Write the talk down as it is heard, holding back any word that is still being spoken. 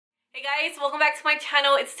Hey guys, welcome back to my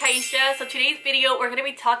channel. It's Taisha. So today's video we're going to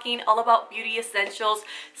be talking all about beauty essentials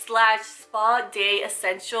slash spa day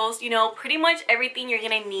essentials. You know, pretty much everything you're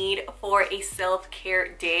going to need for a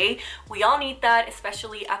self-care day. We all need that,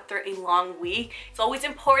 especially after a long week. It's always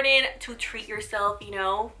important to treat yourself. You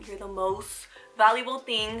know, you're the most valuable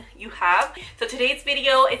thing you have. So today's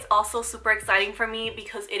video is also super exciting for me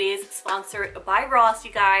because it is sponsored by Ross,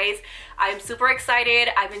 you guys. I'm super excited.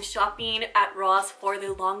 I've been shopping at Ross for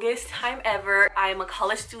the longest time ever. I'm a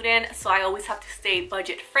college student, so I always have to stay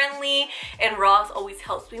budget friendly, and Ross always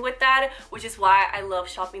helps me with that, which is why I love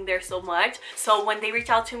shopping there so much. So when they reached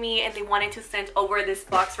out to me and they wanted to send over this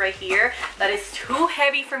box right here that is too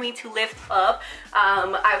heavy for me to lift up,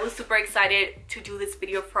 I was super excited to do this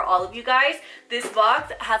video for all of you guys. This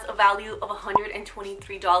box has a value of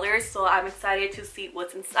 $123, so I'm excited to see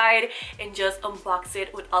what's inside and just unbox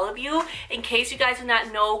it with all of you. In case you guys do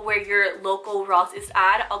not know where your local Ross is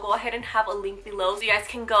at, I'll go ahead and have a link below so you guys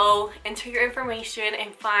can go enter your information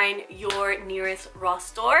and find your nearest Ross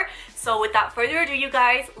store. So without further ado, you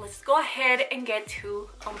guys, let's go ahead and get to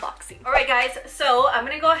unboxing. Alright guys, so I'm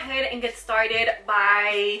gonna go ahead and get started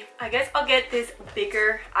by, I guess I'll get this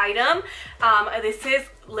bigger item. This is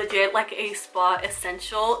legit like a spa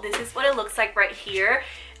essential. This is what it looks like right here.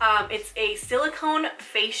 It's a silicone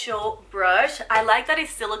facial brush. I like that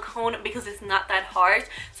it's silicone because it's not that hard.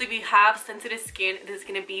 So if you have sensitive skin, this is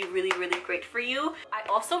gonna be really great for you. I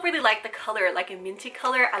also really like the color, like a minty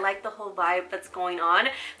color. I like the whole vibe that's going on.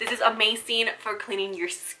 This is amazing for cleaning your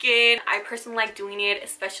skin. I personally like doing it,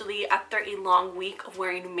 especially after a long week of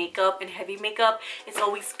wearing makeup and heavy makeup. It's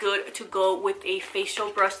always good to go with a facial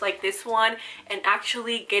brush like this one and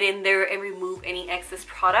actually get in there and remove any excess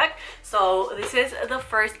product. So this is the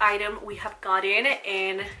first item we have gotten,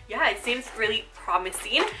 and yeah, it seems really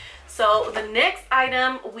promising. So the next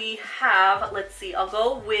item we have, let's see, I'll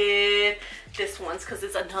go with this one because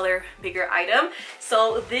it's another bigger item.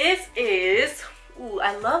 So this is, ooh,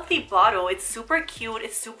 I love the bottle. It's super cute.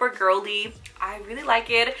 It's super girly. I really like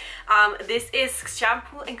it. This is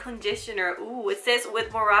shampoo and conditioner. Ooh, it says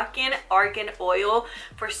with Moroccan argan oil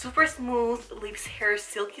for super smooth, leaves hair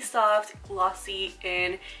silky soft, glossy,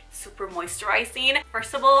 and super moisturizing.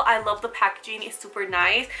 First of all, I love the packaging. It's super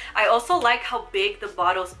nice. I also like how big the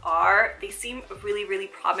bottles are. They seem really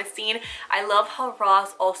promising. I love how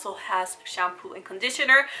Ross also has shampoo and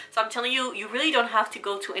conditioner. So I'm telling you, you really don't have to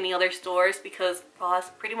go to any other stores because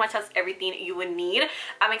Ross pretty much has everything you would need.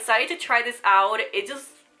 I'm excited to try this out. It just,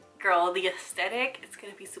 girl, the aesthetic, it's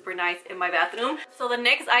gonna be super nice in my bathroom. So the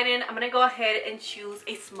next item, I'm gonna go ahead and choose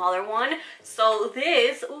a smaller one. So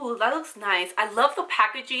this, ooh, that looks nice. I love the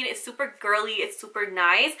packaging. It's super girly. It's super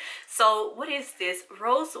nice. So what is this?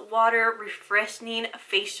 Rose water refreshing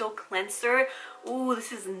facial cleanser. Ooh,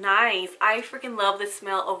 this is nice. I freaking love the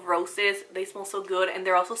smell of roses. They smell so good, and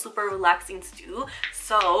they're also super relaxing too.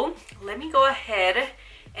 So let me go ahead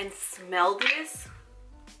and smell this.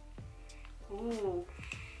 Ooh,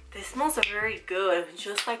 this smells very good,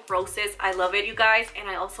 just like roses. I love it, you guys, and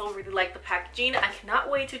I also really like the packaging. I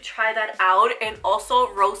cannot wait to try that out. And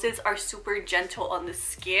also, roses are super gentle on the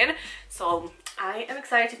skin, so I am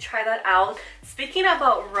excited to try that out. Speaking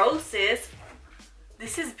about roses,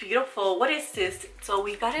 this is beautiful. What is this? So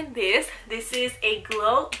we've gotten this. This is a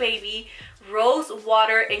Glow Baby Rose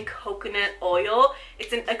Water and Coconut Oil.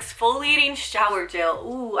 It's an exfoliating shower gel.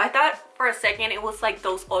 Ooh, I thought for a second it was like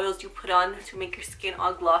those oils you put on to make your skin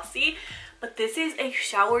all glossy. But this is a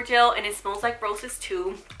shower gel and it smells like roses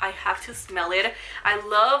too. I have to smell it. I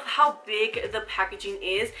love how big the packaging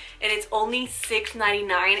is, and it's only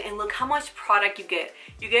 $6.99, and look how much product you get.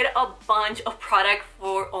 You get a bunch of product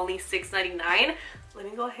for only $6.99. Let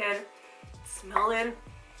me go ahead, smell it.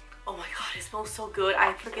 Oh my god, it smells so good.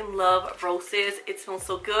 I freaking love roses. It smells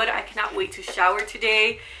so good. I cannot wait to shower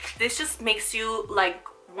today. This just makes you like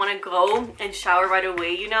want to go and shower right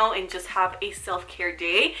away, you know, and just have a self-care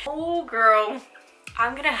day. Oh girl,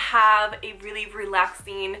 I'm gonna have a really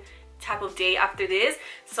relaxing type of day after this.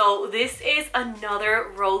 So this is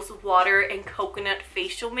another rose water and coconut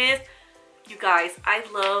facial mist. You guys, I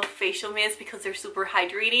love facial mists because they're super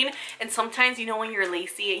hydrating, and sometimes, you know, when you're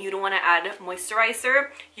lazy and you don't want to add moisturizer,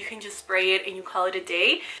 you can just spray it and you call it a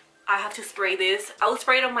day. I have to spray this. I will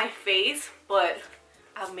spray it on my face, but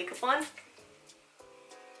I have makeup on.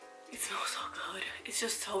 It smells so good. It's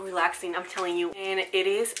just so relaxing, I'm telling you. And it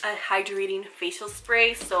is a hydrating facial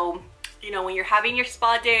spray, so you know, when you're having your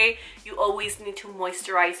spa day, you always need to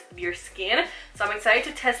moisturize your skin. So I'm excited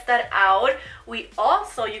to test that out. We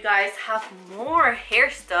also, you guys, have more hair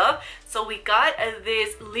stuff. So we got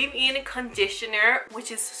this leave-in conditioner,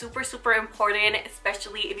 which is super important,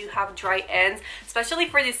 especially if you have dry ends, especially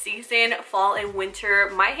for this season, fall and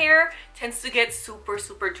winter. My hair tends to get super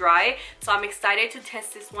dry, so I'm excited to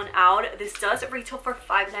test this one out. This does retail for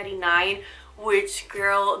 $5.99, which,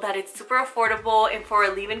 girl, that is super affordable, and for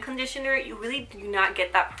a leave-in conditioner you really do not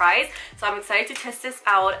get that price. So I'm excited to test this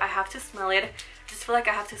out. I have to smell it. I just feel like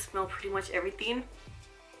I have to smell pretty much everything.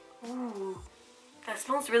 Ooh, that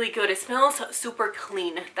smells really good. It smells super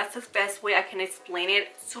clean. That's the best way I can explain it.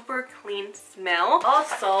 Super clean smell.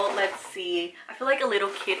 Also, let's see, I feel like a little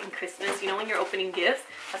kid in Christmas, you know, when you're opening gifts.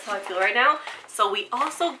 That's how I feel right now. So we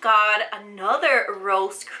also got another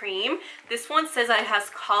rose cream. This one says that it has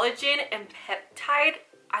collagen and peptide.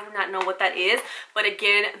 I do not know what that is, but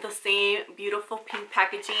again, the same beautiful pink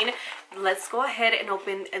packaging. Let's go ahead and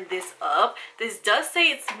open this up. This does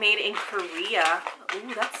say it's made in Korea.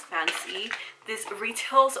 Ooh, that's fancy. This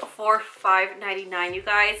retails for $5.99, you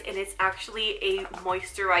guys, and it's actually a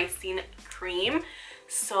moisturizing cream.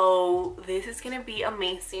 So this is gonna be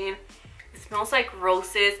amazing. It smells like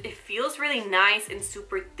roses. It feels really nice and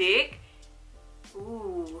super thick.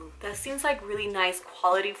 Ooh, that seems like really nice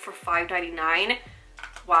quality for $5.99.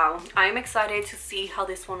 Wow, I'm excited to see how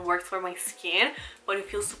this one works for my skin, but it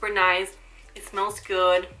feels super nice. It smells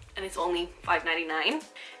good, and it's only $5.99.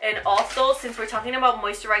 And also, since we're talking about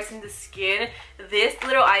moisturizing the skin, this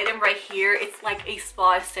little item right here, it's like a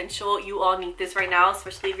spa essential. You all need this right now,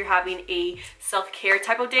 especially if you're having a self-care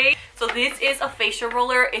type of day. So this is a facial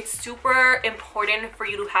roller. It's super important for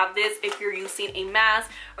you to have this if you're using a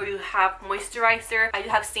mask or you have moisturizer. I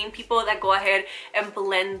have seen people that go ahead and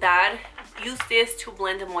blend that, use this to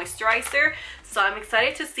blend the moisturizer. So I'm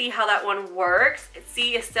excited to see how that one works.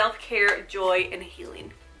 See, a self-care, joy, and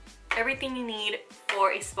healing. Everything you need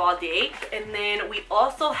for a spa day. And then we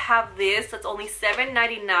also have this that's only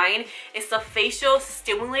 $7.99. It's a facial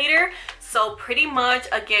stimulator. So pretty much,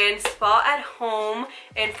 again, spa at home,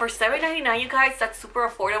 and for $7.99, you guys, that's super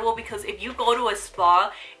affordable, because if you go to a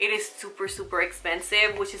spa, it is super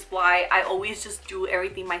expensive, which is why I always just do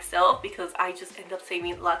everything myself, because I just end up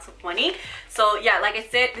saving lots of money. So yeah, like I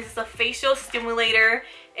said, this is a facial stimulator,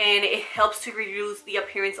 and it helps to reduce the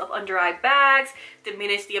appearance of under eye bags,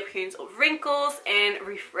 diminish the appearance of wrinkles, and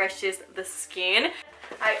refreshes the skin.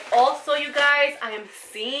 I also, you guys, I am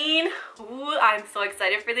seeing, ooh, I'm so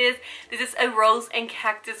excited for this. This is a rose and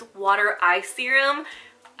cactus water eye serum.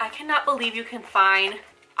 I cannot believe you can find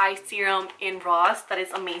eye serum in Ross. That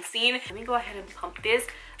is amazing. Let me go ahead and pump this.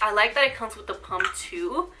 I like that it comes with the pump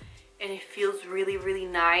too, and it feels really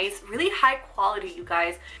nice, really high quality, you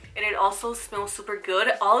guys. And it also smells super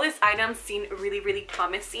good. All these items seem really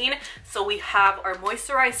promising. So we have our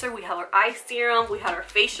moisturizer, we have our eye serum, we have our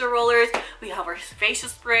facial rollers, we have our facial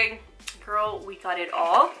spray. Girl, we got it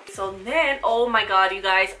all. So then, oh my god, you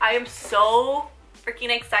guys, I am so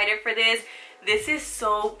freaking excited for this. This is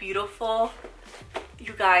so beautiful.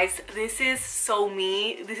 You guys, this is so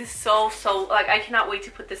me. This is so like, I cannot wait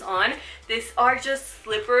to put this on. These are just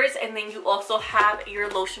slippers, and then you also have your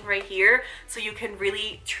lotion right here, so you can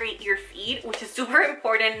really treat your feet, which is super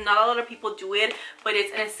important. Not a lot of people do it, but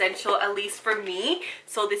it's an essential, at least for me.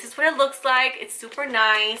 So this is what it looks like. It's super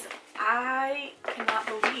nice. I cannot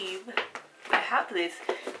believe I have this.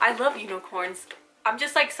 I love unicorns. I'm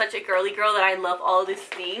just like such a girly girl that I love all of these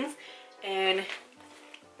things, and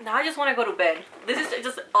now I just want to go to bed. This is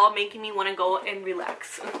just all making me want to go and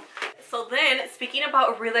relax. So then, speaking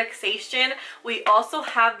about relaxation, we also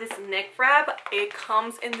have this neck wrap. It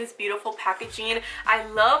comes in this beautiful packaging. I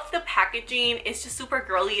love the packaging. It's just super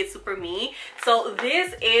girly. It's super me. So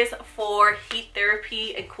this is for heat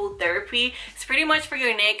therapy and cool therapy. It's pretty much for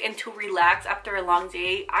your neck and to relax after a long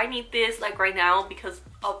day. I need this like right now because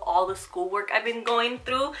of all the schoolwork I've been going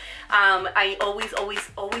through. I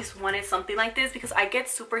always wanted something like this because I get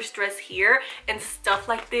super stressed here, and stuff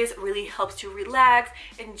like this really helps you relax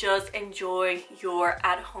and just enjoy your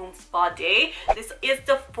at-home spa day. This is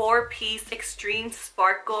the 4-piece Extreme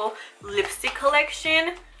Sparkle lipstick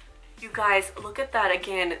collection. You guys, look at that.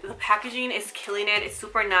 Again, the packaging is killing it. It's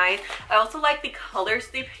super nice. I also like the colors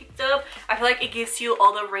they picked up. I feel like it gives you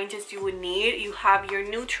all the ranges you would need. You have your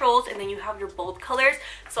neutrals, and then you have your bold colors,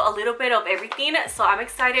 so a little bit of everything. So I'm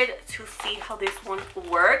excited to see how this one will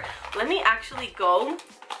work. Let me actually go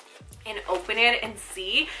and open it and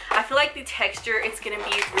see. I feel like the texture is gonna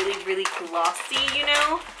be really glossy, you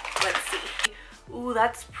know. Let's see. Ooh,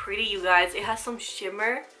 that's pretty, you guys. It has some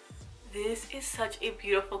shimmer. This is such a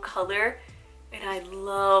beautiful color. and I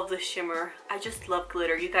love the shimmer. I just love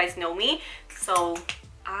glitter. You guys know me, so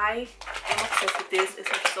I am obsessed with this.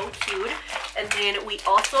 It's like so cute. And then we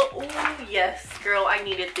also, oh yes girl, I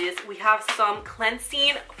needed this. We have some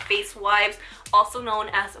cleansing face wipes, also known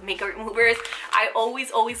as makeup removers. I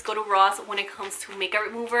always go to Ross when it comes to makeup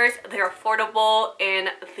removers. They're affordable and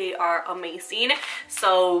they are amazing.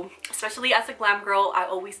 So especially as a glam girl, I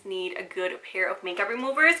always need a good pair of makeup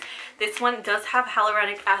removers. This one does have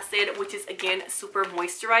hyaluronic acid, which is again super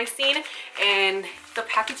moisturizing, and the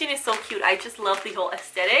packaging is so cute. I just love the whole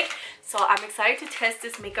aesthetic. So I'm excited to test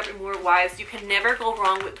this makeup remover wipes. You can never go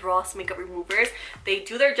wrong with Ross makeup removers. They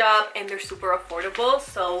do their job and they're super affordable.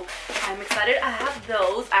 So I'm excited I have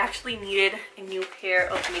those. I actually needed a new pair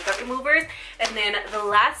of makeup removers. And then the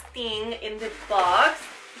last thing in the box,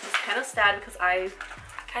 which is kind of sad because I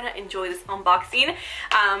kind of enjoy this unboxing,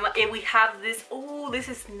 and we have this. Oh, this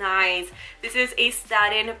is nice. This is a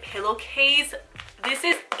satin pillowcase. This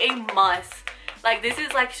is a must. Like, this is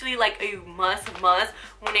actually like a must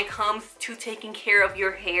when it comes to taking care of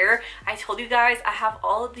your hair. I told you guys I have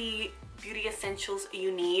all of the beauty essentials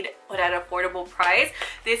you need, but at an affordable price.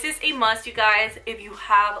 This is a must, you guys. If you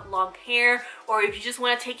have long hair or if you just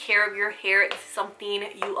want to take care of your hair, it's something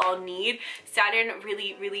you all need. Satin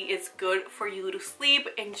really is good for you to sleep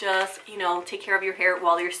and just, you know, take care of your hair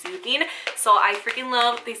while you're sleeping. So I freaking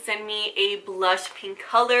love. They sent me a blush pink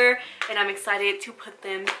color and I'm excited to put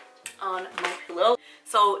them on my pillow.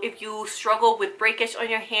 So if you struggle with breakage on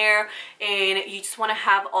your hair and you just want to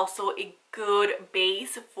have also a good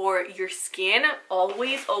base for your skin,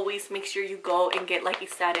 always make sure you go and get like a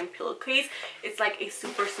satin pillowcase. It's like a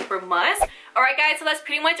super must. All right guys, so that's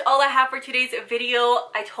pretty much all I have for today's video.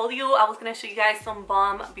 I told you I was gonna show you guys some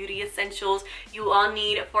bomb beauty essentials you all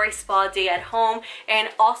need for a spa day at home. And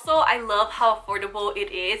also I love how affordable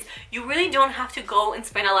it is. You really don't have to go and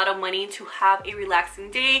spend a lot of money to have a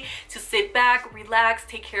relaxing day, to sit back, relax,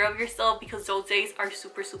 take care of yourself, because those days are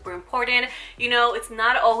super important. You know, it's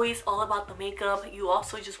not always all about the makeup. You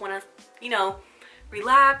also just want to, you know,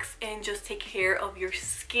 relax and just take care of your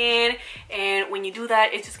skin, and when you do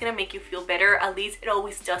that, it's just gonna make you feel better. At least it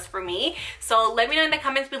always does for me. So let me know in the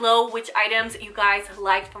comments below which items you guys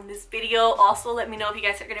liked from this video. Also let me know if you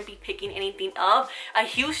guys are gonna be picking anything up. A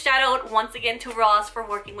huge shout out once again to Ross for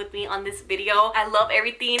working with me on this video. I love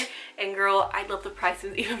everything, and girl, I love the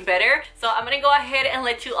prices even better. So I'm gonna go ahead and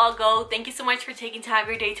let you all go. Thank you so much for taking time of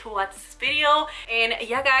your day to watch this video, and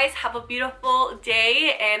yeah guys, have a beautiful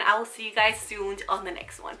day, and I will see you guys soon on the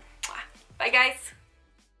next one. Bye guys.